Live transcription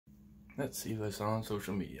Let's see this on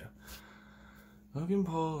social media. Logan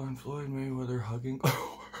Paul and Floyd Mayweather hugging.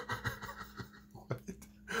 What?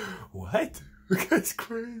 What? That's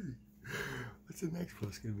crazy. What's the next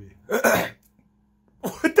post gonna be?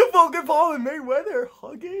 What the Logan Paul and Mayweather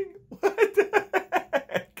hugging? What the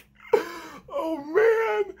heck? Oh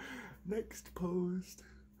man. Next post.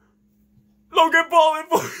 Logan Paul and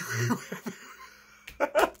Floyd Mayweather.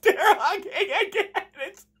 They're hugging again.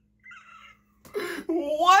 It's...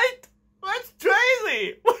 What? That's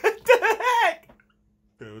crazy. What the heck?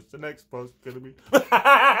 What's the next post gonna be?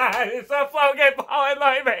 It's a Logan Paul and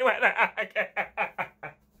Floyd Mayweather.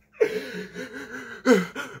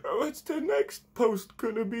 What's the next post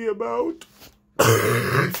gonna be about?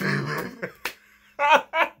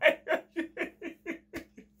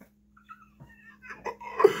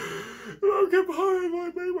 Logan Paul and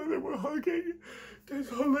Floyd Mayweather were hugging. That's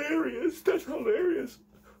hilarious. That's hilarious.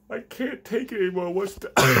 I can't take it anymore. What's the...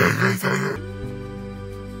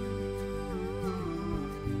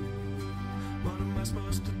 What am I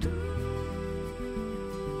supposed to do?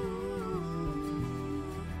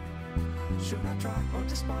 Should I try or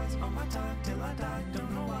despise all my time till I die?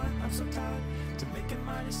 Don't know why I'm so tired to making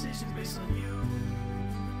my decisions based on you.